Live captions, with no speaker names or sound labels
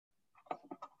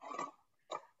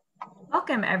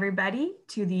Welcome everybody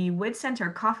to the Wood Center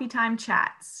Coffee Time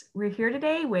Chats. We're here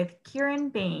today with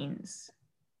Kiran Bains.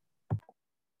 All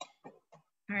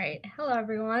right, hello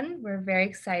everyone. We're very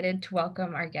excited to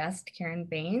welcome our guest, Kiran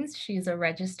Bains. She's a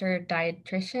registered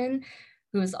dietitian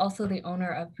who is also the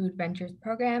owner of Food Ventures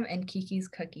program and Kiki's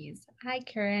Cookies. Hi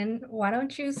Kiran, why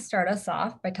don't you start us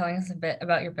off by telling us a bit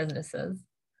about your businesses?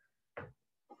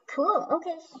 Cool,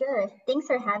 okay, sure. Thanks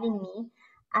for having me.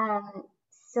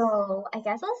 So I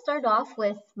guess I'll start off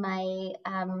with my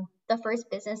the first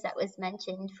business that was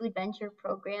mentioned, Food Venture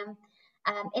program.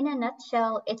 In a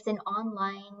nutshell, it's an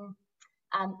online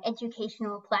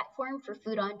educational platform for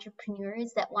food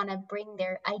entrepreneurs that want to bring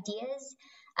their ideas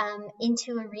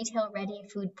into a retail-ready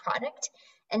food product.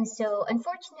 And so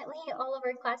unfortunately, all of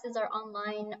our classes are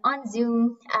online on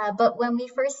Zoom. But when we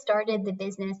first started the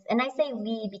business, and I say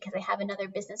we because I have another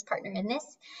business partner in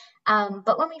this,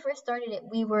 but when we first started it,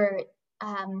 we were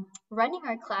running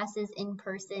our classes in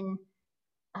person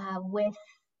with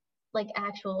like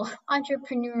actual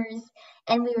entrepreneurs,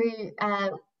 and we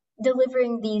were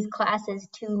delivering these classes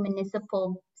to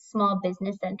municipal small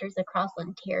business centers across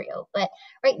Ontario. But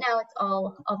right now it's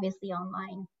all obviously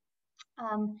online.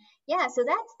 Yeah, so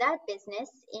that's that business.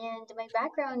 And my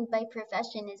background by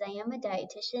profession is I am a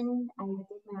dietitian. I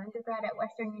did my undergrad at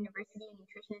Western University in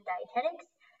nutrition and dietetics.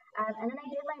 And then I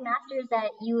did my master's at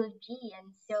U of G.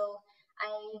 And so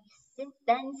I since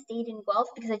then stayed in Guelph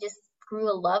because I just grew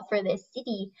a love for this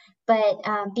city. But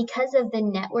because of the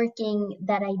networking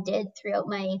that I did throughout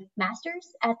my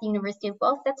master's at the University of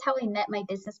Guelph, that's how I met my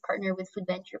business partner with Food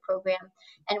Venture program.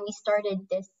 And we started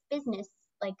this business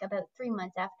like about 3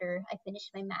 months after I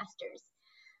finished my master's.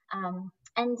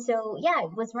 And so, yeah, I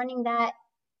was running that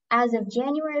as of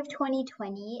January of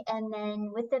 2020. And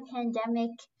then with the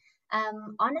pandemic,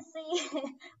 honestly,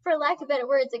 for lack of better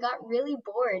words, I got really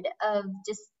bored of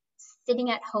just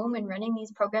sitting at home and running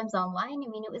these programs online. I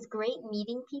mean, it was great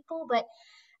meeting people, but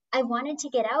I wanted to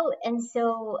get out. And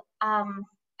so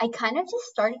I kind of just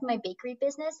started my bakery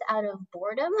business out of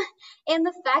boredom and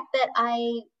the fact that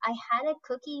I had a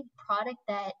cookie product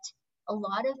that a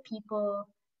lot of people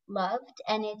loved,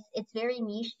 and it's very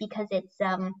niche because it's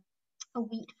a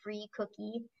wheat-free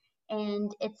cookie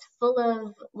and it's full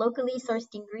of locally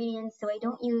sourced ingredients. So I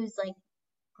don't use like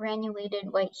granulated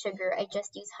white sugar. I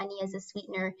just use honey as a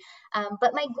sweetener.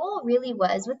 But my goal really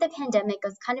was, with the pandemic, I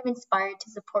was kind of inspired to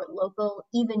support local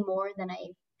even more than I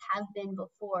have been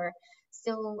before.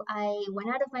 So I went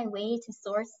out of my way to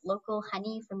source local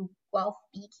honey from Guelph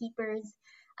beekeepers.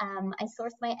 I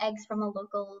sourced my eggs from a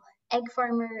local egg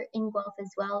farmer in Guelph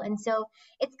as well. And so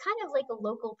it's kind of like a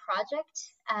local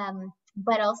project,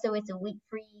 but also it's a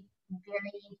wheat-free,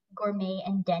 very gourmet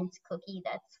and dense cookie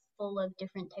that's full of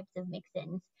different types of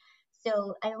mix-ins.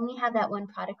 So I only have that one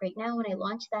product right now, and I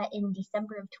launched that in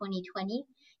December of 2020,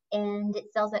 and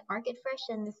it sells at Market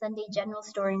Fresh and the Sunday General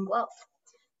Store in Guelph.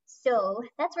 So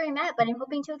that's where I'm at, but I'm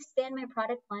hoping to expand my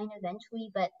product line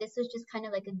eventually, but this was just kind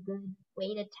of like a good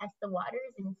way to test the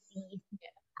waters and see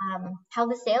how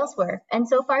the sales were. And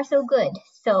so far, so good.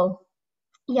 So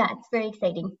yeah, it's very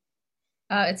exciting.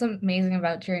 It's amazing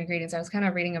about your ingredients. I was kind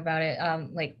of reading about it.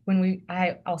 Like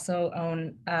I also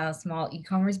own a small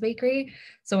e-commerce bakery.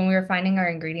 So when we were finding our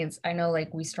ingredients, I know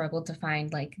like we struggled to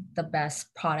find like the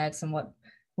best products and what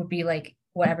would be like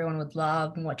what everyone would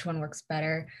love and which one works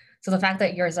better. So the fact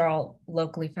that yours are all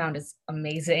locally found is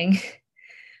amazing.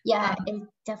 Yeah, it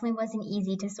definitely wasn't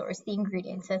easy to source the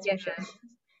ingredients, that's for sure.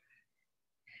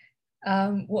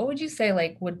 What would you say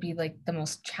like would be like the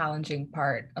most challenging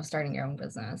part of starting your own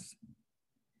business?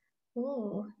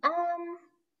 Ooh,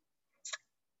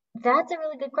 that's a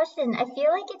really good question. I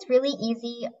feel like it's really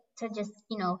easy to just,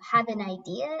 have an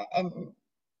idea, and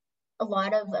a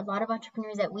lot of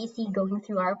entrepreneurs that we see going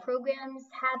through our programs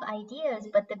have ideas,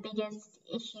 but the biggest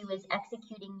issue is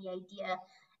executing the idea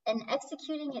and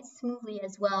executing it smoothly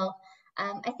as well.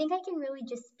 I think I can really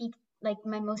just speak, like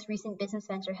my most recent business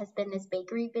venture has been this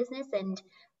bakery business, and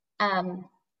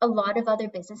a lot of other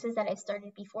businesses that I've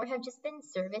started before have just been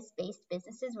service-based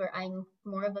businesses where I'm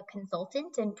more of a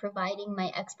consultant and providing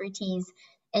my expertise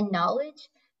and knowledge.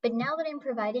 But now that I'm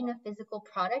providing a physical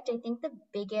product, I think the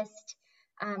biggest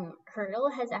hurdle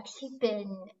has actually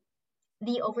been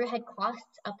the overhead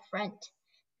costs up front,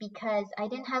 because I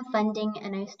didn't have funding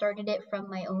and I started it from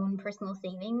my own personal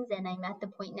savings, and I'm at the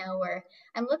point now where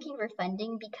I'm looking for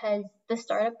funding because the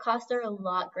startup costs are a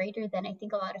lot greater than I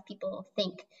think a lot of people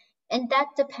think. And that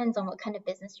depends on what kind of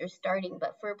business you're starting,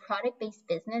 but for a product-based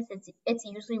business, it's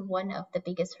usually one of the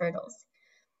biggest hurdles.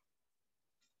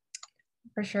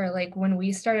 For sure. Like when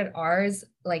we started ours,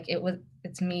 like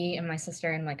it's me and my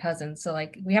sister and my cousin. So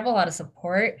like we have a lot of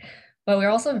support, But we're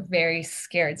also very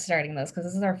scared starting this because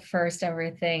this is our first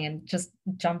ever thing, and just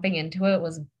jumping into it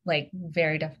was like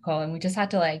very difficult. And we just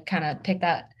had to like kind of take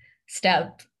that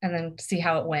step and then see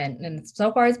how it went. And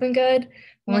so far it's been good.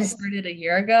 We only Nice. started a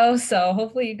year ago, so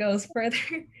hopefully it goes further.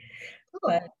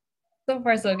 Cool. But so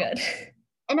far so good.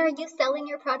 And are you selling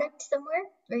your product somewhere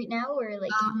right now, or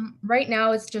like? Right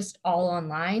now it's just all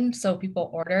online, so people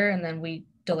order and then we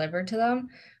deliver to them.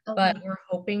 But Okay. we're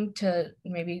hoping to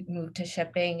maybe move to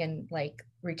shipping and like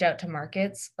reach out to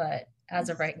markets. But as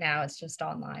of right now, it's just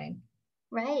online.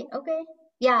 Right. Okay.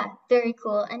 Yeah, very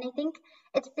cool. And I think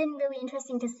it's been really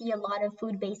interesting to see a lot of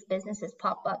food-based businesses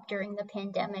pop up during the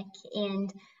pandemic.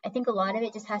 And I think a lot of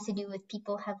it just has to do with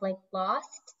people have like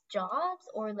lost jobs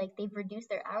or like they've reduced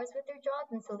their hours with their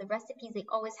jobs. And so the recipes they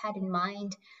always had in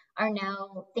mind are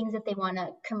now things that they want to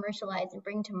commercialize and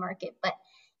bring to market. But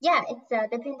yeah, it's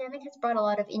the pandemic has brought a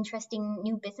lot of interesting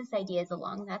new business ideas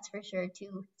along, that's for sure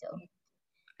too. So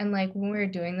And like when we were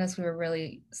doing this, we were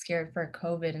really scared for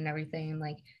COVID and everything, and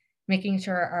like making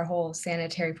sure our whole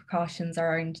sanitary precautions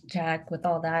are in check with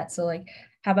all that. So like,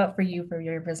 how about for you for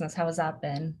your business? How has that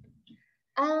been?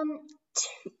 Um,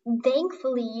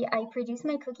 thankfully, I produce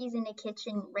my cookies in a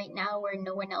kitchen right now where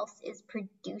no one else is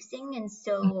producing, and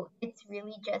so it's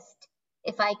really just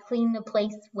if I clean the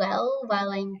place well while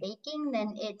I'm baking,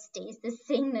 then it stays the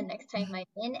same the next time I'm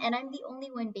in, and I'm the only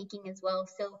one baking as well,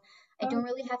 so I don't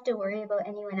really have to worry about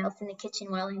anyone else in the kitchen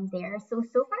while I'm there. So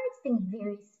far it's been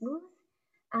very smooth.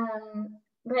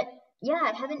 But yeah,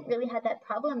 I haven't really had that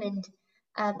problem, and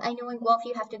I know in Guelph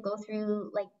you have to go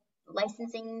through like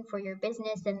licensing for your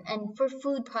business and for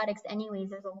food products anyways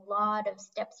there's a lot of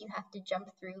steps you have to jump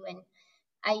through and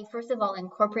I first of all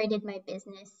incorporated my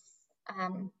business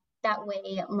um, that way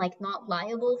I'm like not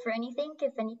liable for anything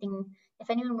if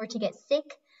anyone were to get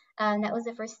sick that was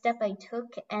the first step I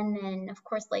took and then of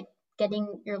course like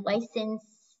getting your license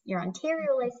your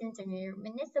Ontario license and your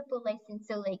municipal license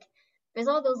so like there's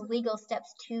all those legal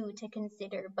steps too to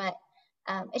consider but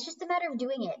it's just a matter of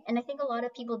doing it. And I think a lot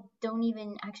of people don't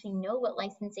even actually know what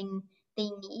licensing they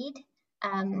need.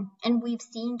 And we've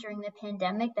seen during the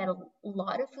pandemic that a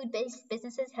lot of food-based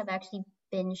businesses have actually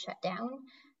been shut down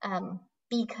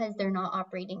because they're not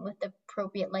operating with the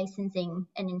appropriate licensing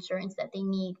and insurance that they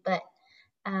need. But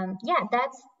yeah,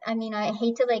 I mean, I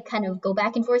hate to like kind of go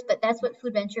back and forth, but that's what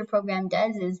Food Venture Program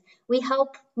does is we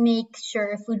help make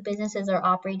sure food businesses are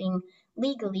operating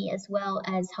legally as well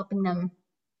as helping them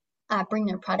bring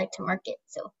their product to market.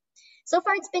 So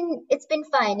far it's been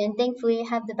fine, and thankfully I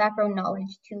have the background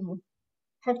knowledge to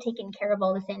have taken care of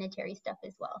all the sanitary stuff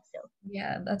as well. So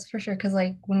Yeah, that's for sure. Because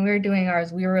like when we were doing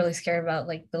ours, we were really scared about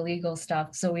like the legal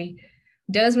stuff. So we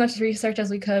did as much research as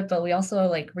we could, but we also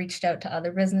like reached out to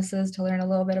other businesses to learn a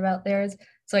little bit about theirs.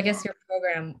 So I yeah, guess your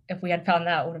program, if we had found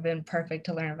that, would have been perfect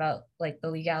to learn about like the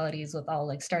legalities with all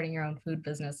like starting your own food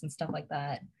business and stuff like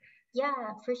that.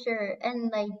 yeah, for sure.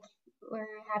 And like we're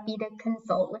happy to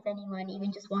consult with anyone,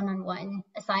 even just one-on-one.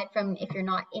 Aside from if you're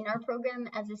not in our program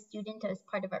as a student, as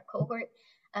part of our cohort,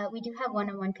 we do have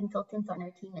one-on-one consultants on our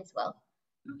team as well.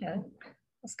 Okay,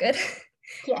 that's good.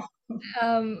 Yeah.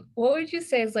 What would you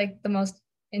say is like the most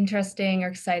interesting or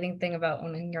exciting thing about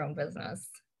owning your own business?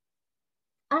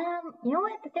 You know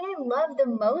what? The thing I love the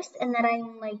most and that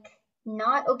I'm like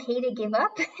not okay to give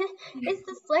up is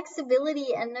the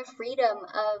flexibility and the freedom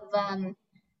of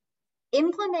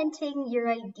implementing your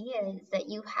ideas that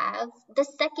you have the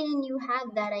second you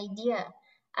have that idea.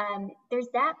 There's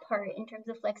that part in terms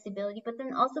of flexibility, but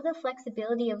then also the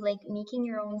flexibility of like making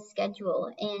your own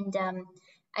schedule. And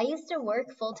I used to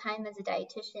work full time as a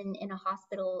dietitian in a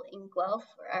hospital in Guelph,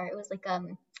 or it was like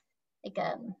kind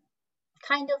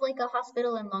of like a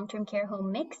hospital and long-term care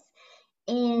home mix.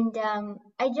 And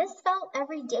I just felt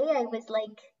every day I was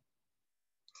like,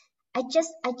 I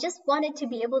just wanted to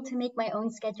be able to make my own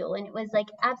schedule, and it was like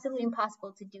absolutely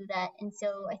impossible to do that. And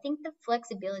so I think the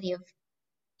flexibility of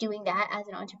doing that as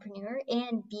an entrepreneur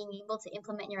and being able to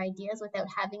implement your ideas without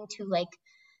having to like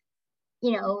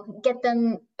get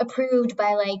them approved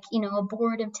by like a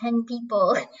board of 10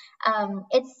 people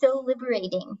it's so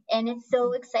liberating and it's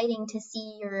so exciting to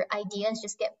see your ideas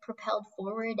just get propelled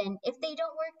forward and if they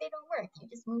don't work they don't work you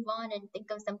just move on and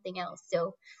think of something else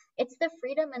so it's the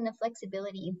freedom and the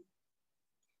flexibility.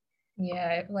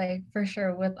 Yeah, like for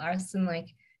sure with us and like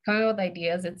coming up with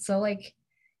ideas, it's so like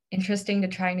interesting to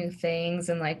try new things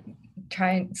and like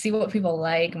try and see what people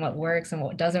like and what works and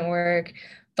what doesn't work.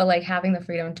 But like having the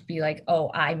freedom to be like,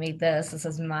 oh, I made this, this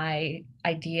is my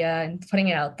idea, and putting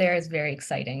it out there is very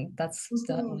exciting. That's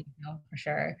still Hmm. for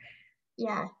sure.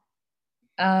 Yeah.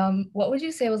 What would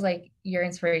you say was like your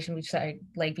inspiration, which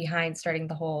like behind starting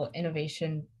the whole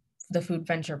innovation the food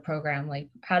venture program? Like,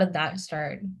 how did that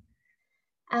start?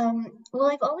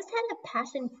 Well, I've always had a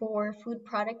passion for food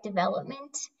product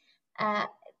development. Uh,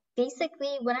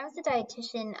 Basically, when I was a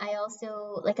dietitian, I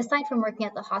also, like, aside from working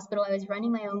at the hospital, I was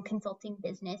running my own consulting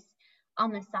business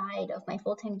on the side of my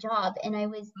full-time job, and I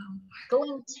was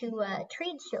going to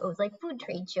trade shows, like food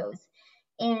trade shows.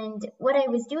 And what I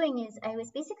was doing is I was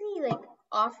basically like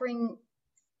offering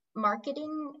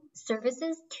marketing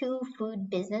services to food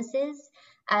businesses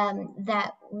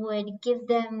that would give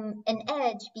them an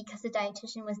edge because the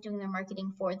dietitian was doing their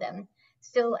marketing for them.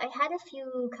 So I had a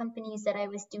few companies that I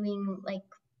was doing like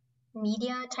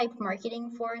media type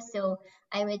marketing for. So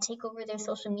I would take over their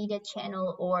social media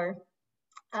channel, or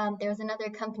there was another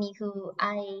company who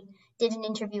I did an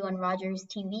interview on Rogers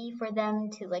TV for them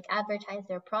to like advertise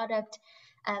their product.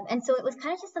 And so it was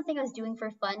kind of just something I was doing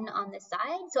for fun on the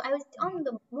side. So I was on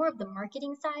the more of the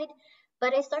marketing side,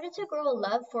 but I started to grow a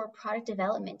love for product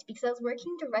development because I was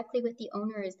working directly with the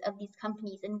owners of these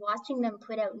companies and watching them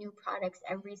put out new products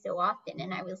every so often.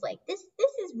 And I was like, this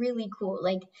is really cool.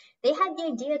 Like they had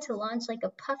the idea to launch like a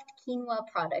puffed quinoa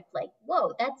product. Like,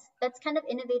 whoa, that's kind of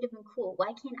innovative and cool. Why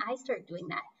can't I start doing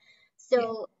that?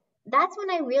 So that's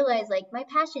when I realized like my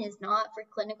passion is not for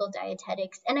clinical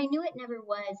dietetics. And I knew it never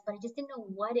was, but I just didn't know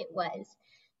what it was.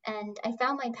 And I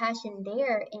found my passion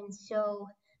there. And so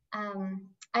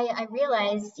I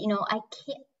realized, you know,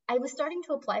 I was starting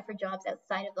to apply for jobs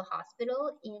outside of the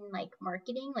hospital in like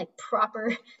marketing, like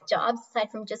proper jobs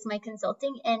aside from just my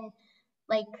consulting. And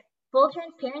like full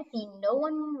transparency, no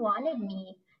one wanted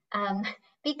me um,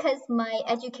 because my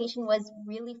education was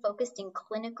really focused in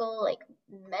clinical, like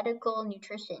medical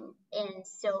nutrition. And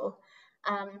so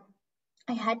um,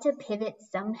 I had to pivot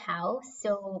somehow.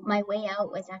 So my way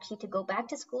out was actually to go back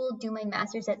to school, do my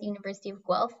master's at the University of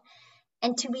Guelph.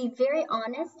 And to be very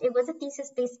honest, it was a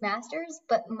thesis-based master's,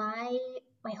 but my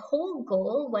whole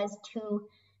goal was to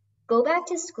go back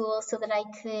to school so that I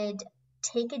could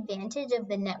take advantage of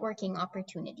the networking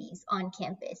opportunities on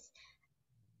campus.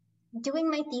 Doing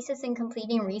my thesis and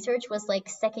completing research was like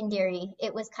secondary.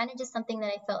 It was kind of just something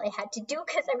that I felt I had to do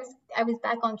because I was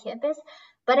back on campus.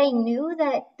 But I knew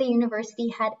that the university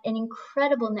had an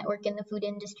incredible network in the food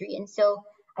industry. And so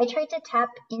I tried to tap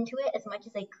into it as much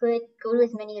as I could, go to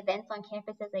as many events on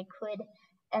campus as I could.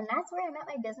 And that's where I met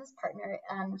my business partner.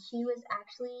 She was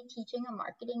actually teaching a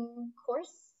marketing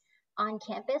course on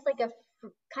campus, like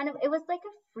it was like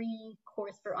a free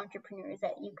course for entrepreneurs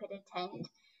that you could attend.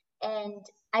 And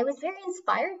I was very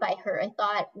inspired by her. I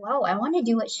thought, wow, I want to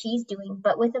do what she's doing,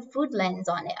 but with a food lens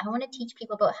on it. I want to teach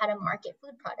people about how to market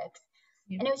food products.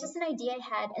 And it was just an idea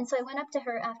I had. And so I went up to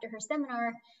her after her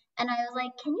seminar and I was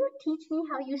like, can you teach me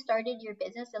how you started your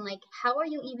business? And like, how are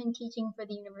you even teaching for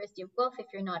the University of Guelph if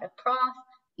you're not a prof?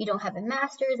 You don't have a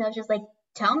master's. I was just like,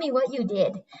 tell me what you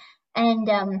did. And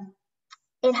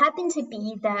it happened to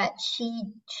be that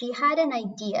she had an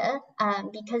idea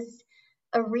because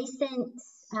a recent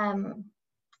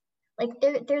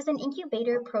there's an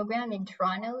incubator program in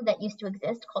Toronto that used to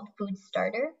exist called Food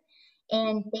Starter,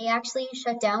 and they actually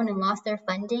shut down and lost their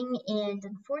funding. And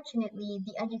unfortunately,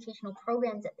 the educational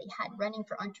programs that they had running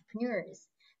for entrepreneurs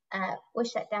was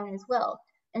shut down as well.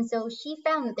 And so she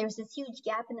found that there's this huge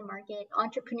gap in the market.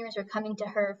 Entrepreneurs are coming to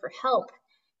her for help,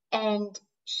 and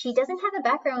she doesn't have a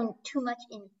background too much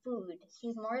in food.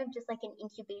 She's more of just like an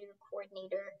incubator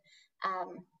coordinator,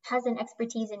 has an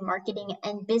expertise in marketing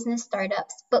and business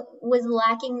startups, but was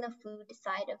lacking the food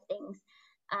side of things.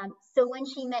 So when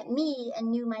she met me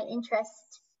and knew my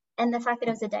interest and the fact that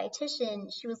I was a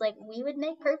dietitian, she was like, we would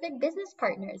make perfect business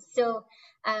partners. So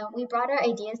we brought our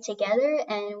ideas together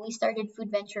and we started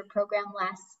Food Venture program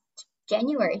last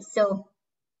January. So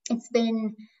it's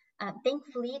been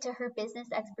thankfully to her business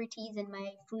expertise and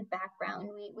my food background,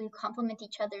 we complement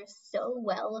each other so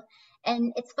well.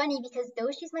 And it's funny because though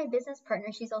she's my business partner,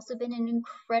 she's also been an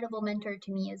incredible mentor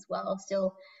to me as well.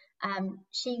 So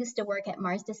she used to work at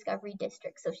Mars Discovery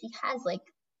District. So she has like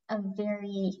a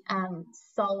very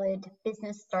solid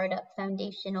business startup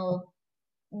foundational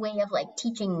way of like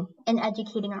teaching and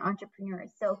educating our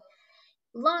entrepreneurs. So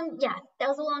that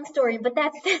was a long story, but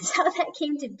that's how that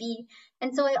came to be.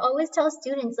 And so I always tell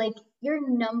students, like, your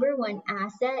number one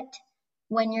asset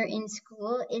when you're in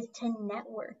school is to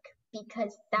network,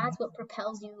 because that's what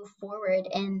propels you forward.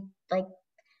 And like,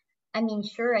 I mean,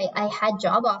 sure, I had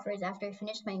job offers after I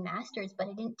finished my master's, but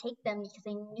I didn't take them because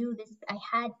I knew I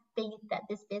had faith that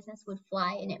this business would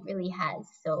fly, and it really has.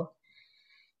 So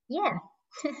yeah.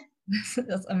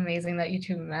 That's amazing that you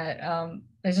two met.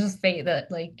 It's just fate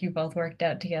that like you both worked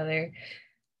out together.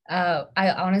 I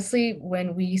honestly,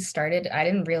 when we started, I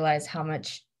didn't realize how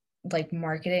much like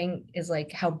marketing is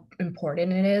like how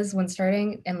important it is when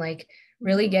starting, and like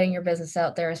really getting your business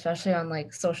out there, especially on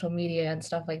like social media and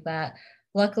stuff like that.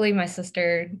 Luckily, my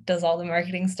sister does all the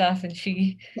marketing stuff and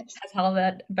she has all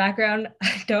that background.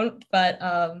 I don't, but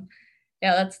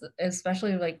yeah, that's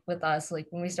especially like with us, like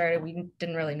when we started, we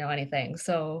didn't really know anything.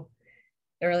 So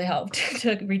it really helped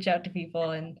to reach out to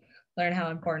people and learn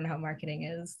how important how marketing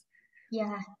is.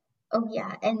 Yeah. Oh,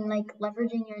 yeah. And like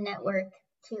leveraging your network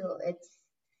too. It's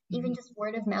even just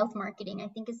word of mouth marketing, I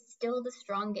think is still the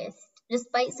strongest.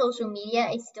 Despite social media,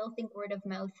 I still think word of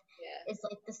mouth is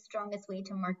like the strongest way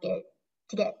to market,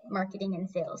 to get marketing and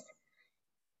sales.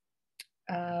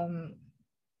 What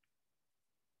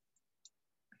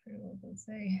did I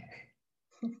say?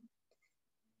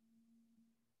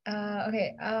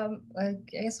 Okay, I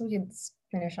guess we could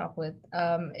finish off with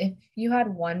if you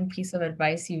had one piece of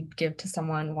advice you'd give to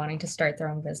someone wanting to start their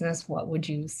own business, what would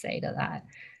you say to that?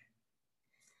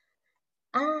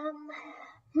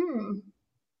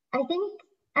 I think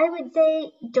I would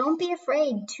say don't be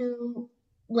afraid to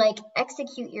like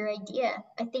execute your idea.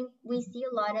 I think we see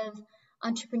a lot of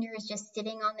entrepreneurs just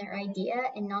sitting on their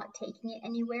idea and not taking it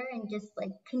anywhere and just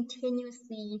like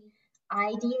continuously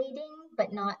ideating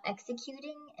but not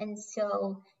executing. And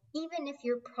so even if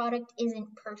your product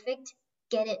isn't perfect,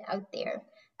 get it out there.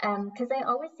 Because I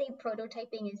always say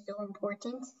prototyping is so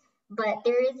important, but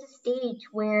there is a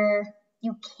stage where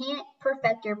you can't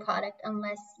perfect your product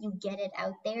unless you get it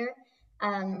out there.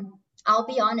 I'll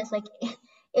be honest, like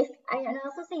if I and I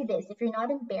also say this, if you're not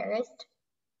embarrassed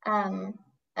um,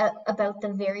 about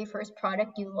the very first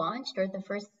product you launched or the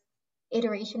first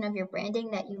iteration of your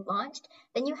branding that you launched,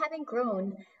 then you haven't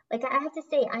grown. Like I have to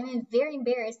say, I'm very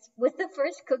embarrassed with the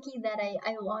first cookie that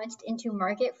I launched into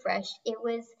Market Fresh. It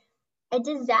was a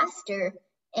disaster.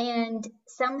 And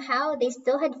somehow they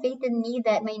still had faith in me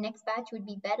that my next batch would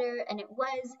be better, and it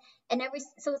was. And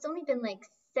so it's only been like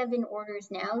 7 orders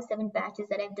now, 7 batches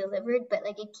that I've delivered, but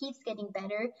like it keeps getting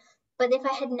better. But if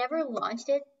I had never launched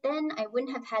it, then I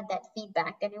wouldn't have had that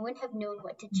feedback and I wouldn't have known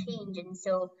what to change. And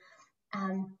so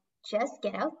just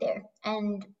get out there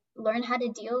and learn how to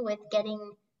deal with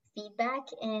getting feedback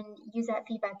and use that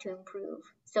feedback to improve.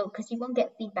 So, because you won't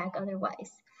get feedback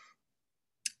otherwise.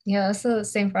 Yeah, that's the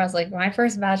same for us. Like my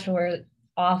first batch were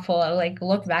awful. I like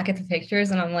look back at the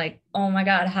pictures and I'm like, oh my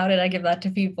God, how did I give that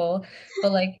to people?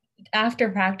 But like after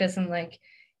practice and like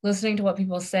listening to what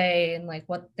people say and like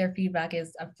what their feedback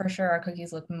is, for sure our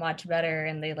cookies look much better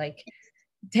and they like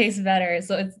taste better.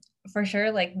 So it's for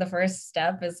sure like the first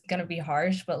step is gonna be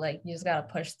harsh, but like you just gotta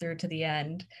push through to the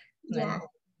end and then Yeah.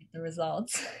 get the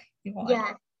results you want.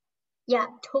 Yeah. Yeah,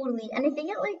 totally. And I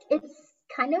think it's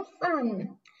kind of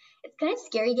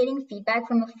scary getting feedback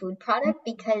from a food product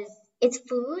because it's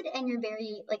food and you're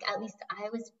very like at least I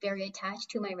was very attached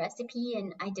to my recipe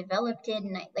and I developed it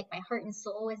and I like my heart and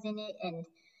soul was in it. And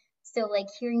so like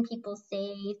hearing people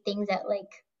say things that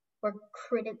like were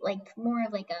like more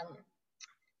of like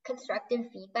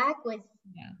constructive feedback was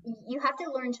you have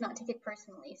to learn to not take it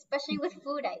personally, especially with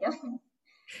food items.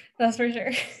 That's for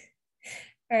sure.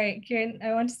 All right, Kiran,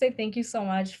 I want to say thank you so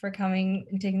much for coming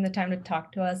and taking the time to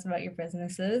talk to us about your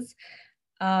businesses.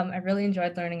 I really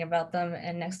enjoyed learning about them.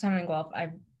 And next time in Guelph,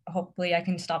 hopefully I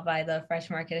can stop by the fresh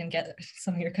market and get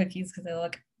some of your cookies because they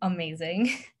look amazing.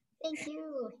 Thank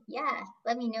you. Yeah,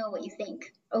 let me know what you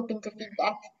think. Open to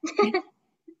feedback.